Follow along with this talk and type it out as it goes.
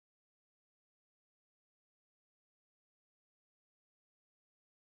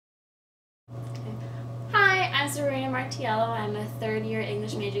Serena Martiello. I'm a third-year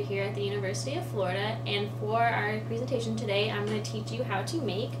English major here at the University of Florida, and for our presentation today, I'm going to teach you how to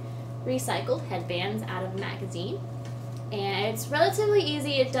make recycled headbands out of a magazine. And it's relatively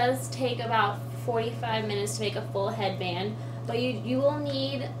easy. It does take about 45 minutes to make a full headband, but you will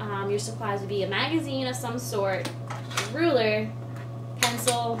need your supplies to be a magazine of some sort, a ruler,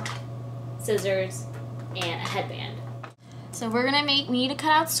 pencil, scissors, and a headband. So we need to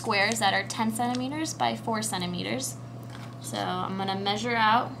cut out squares that are 10 centimeters by 4 centimeters. So I'm going to measure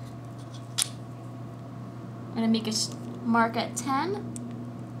out. I'm going to make a mark at 10,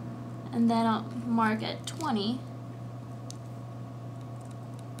 and then I'll mark at 20,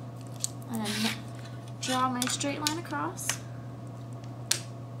 and then draw my straight line across.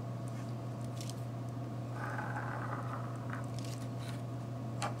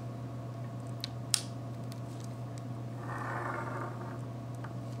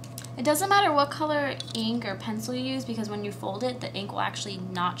 It doesn't matter what color ink or pencil you use, because when you fold it, the ink will actually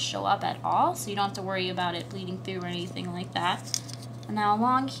not show up at all, so you don't have to worry about it bleeding through or anything like that. And now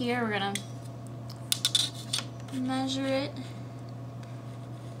along here, we're going to measure it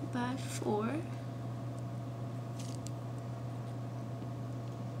by 4.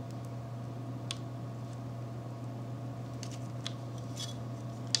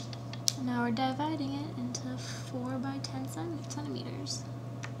 And now we're dividing it into 4 by 10 centimeters.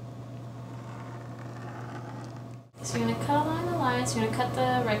 So you're going to cut along the lines, you're going to cut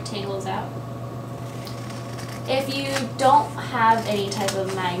the rectangles out. If you don't have any type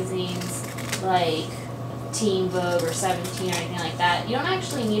of magazines like Teen Vogue or 17 or anything like that, you don't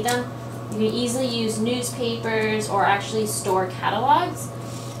actually need them. You can easily use newspapers or actually store catalogs.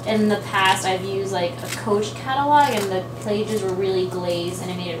 In the past, I've used like a Coach catalog, and the pages were really glazed,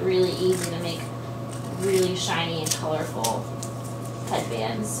 and it made it really easy to make really shiny and colorful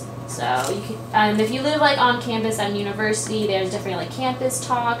headbands. So you can, if you live like on campus at a university, there's different like campus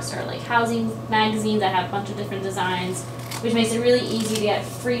talks or like housing magazines that have a bunch of different designs, which makes it really easy to get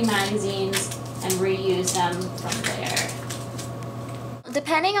free magazines and reuse them from there.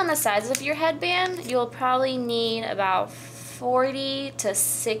 Depending on the size of your headband, you'll probably need about 40 to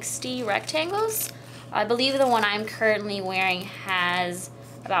 60 rectangles. I believe the one I'm currently wearing has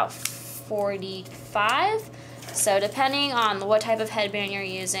about 45. So depending on what type of headband you're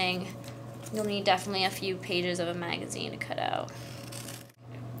using, you'll need definitely a few pages of a magazine to cut out.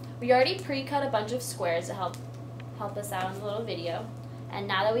 We already pre-cut a bunch of squares to help us out in the little video. And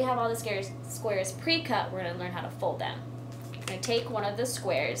now that we have all the squares pre-cut, we're going to learn how to fold them. You're going to take one of the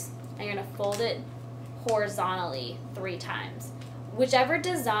squares and you're going to fold it horizontally 3 times. Whichever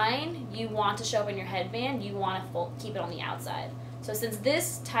design you want to show up in your headband, you want to keep it on the outside. So since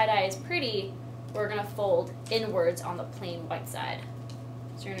this tie-dye is pretty, we're going to fold inwards on the plain white side.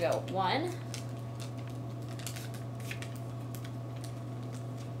 So you're going to go 1,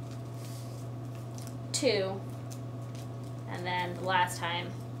 2, and then the last time,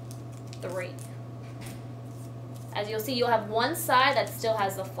 3. As you'll see, you'll have one side that still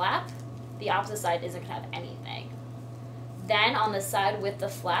has the flap. The opposite side isn't going to have anything. Then on the side with the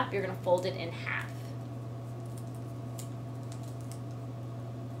flap, you're going to fold it in half.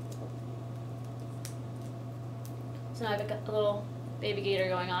 So now I have a little baby gator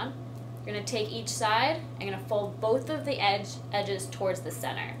going on. You're going to take each side and you're going to fold both of the edges towards the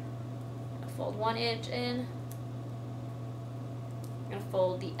center. Fold one edge in. You're going to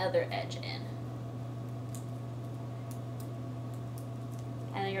fold the other edge in.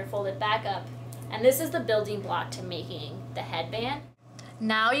 And then you're going to fold it back up. And this is the building block to making the headband.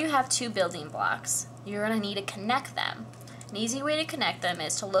 Now you have 2 building blocks. You're going to need to connect them. An easy way to connect them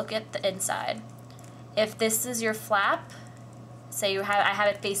is to look at the inside. If this is your flap, say I have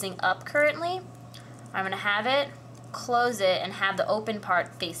it facing up currently, I'm going to have it, close it, and have the open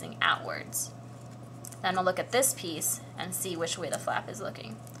part facing outwards. Then I'll look at this piece and see which way the flap is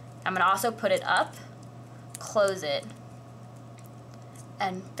looking. I'm going to also put it up, close it,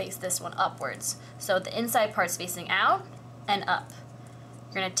 and face this one upwards. So the inside part's facing out and up.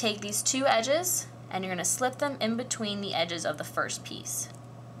 You're going to take these 2 edges and you're going to slip them in between the edges of the first piece.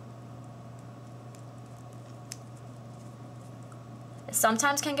 It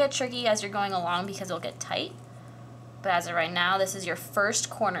sometimes can get tricky as you're going along because it'll get tight, but as of right now, this is your first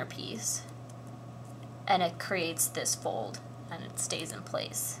corner piece, and it creates this fold and it stays in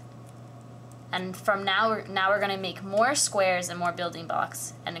place. And from now we're going to make more squares and more building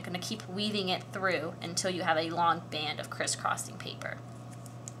blocks, and I'm going to keep weaving it through until you have a long band of crisscrossing paper.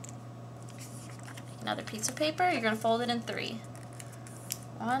 Another piece of paper, you're going to fold it in 3.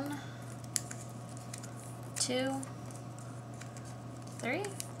 1, 2, 3.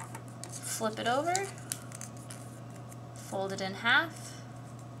 Flip it over. Fold it in half.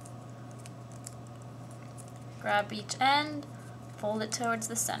 Grab each end, fold it towards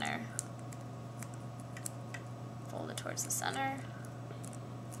the center. Fold it towards the center.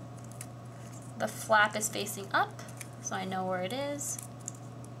 The flap is facing up, so I know where it is.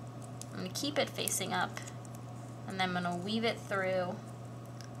 I'm going to keep it facing up, and then I'm going to weave it through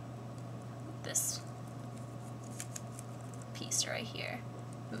this piece right here.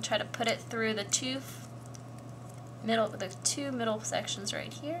 I'm going to try to put it through the two middle sections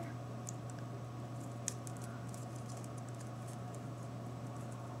right here.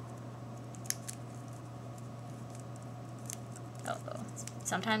 Uh-oh.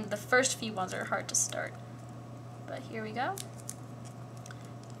 Sometimes the first few ones are hard to start, but here we go.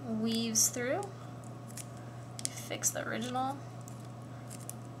 Weaves through, fix the original,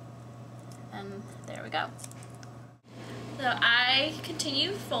 and there we go. So I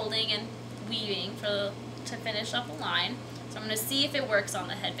continue folding and weaving to finish up a line. So I'm going to see if it works on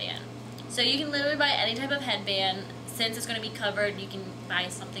the headband. So you can literally buy any type of headband. Since it's going to be covered, you can buy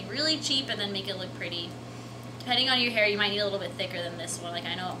something really cheap and then make it look pretty. Depending on your hair, you might need a little bit thicker than this one. Like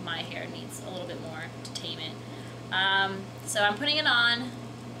I know my hair needs a little bit more to tame it. So I'm putting it on.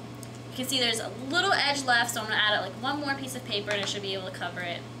 You can see there's a little edge left, so I'm going to add like one more piece of paper and it should be able to cover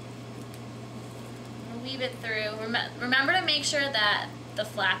it. Weave it through. Remember to make sure that the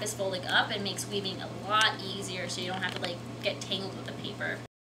flap is folding up. It makes weaving a lot easier so you don't have to like get tangled with the paper.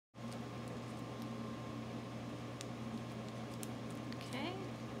 Okay.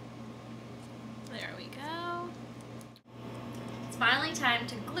 There we go. It's finally time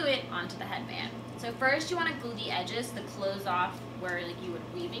to glue it onto the headband. So first you want to glue the edges to close off where like you were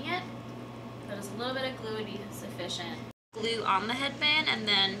weaving it. So just a little bit of glue would be sufficient. Glue on the headband and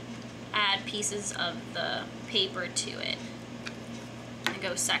then add pieces of the paper to it and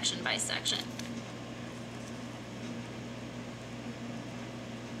go section by section.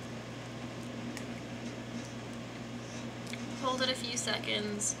 Hold it a few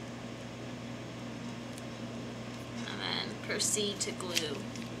seconds and then proceed to glue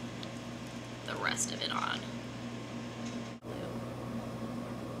the rest of it on.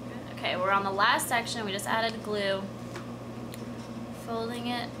 Okay, we're on the last section. We just added glue. Folding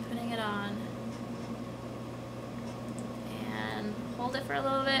it, putting it on, and hold it for a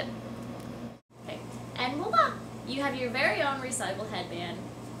little bit. Okay, and voila! You have your very own recycled headband.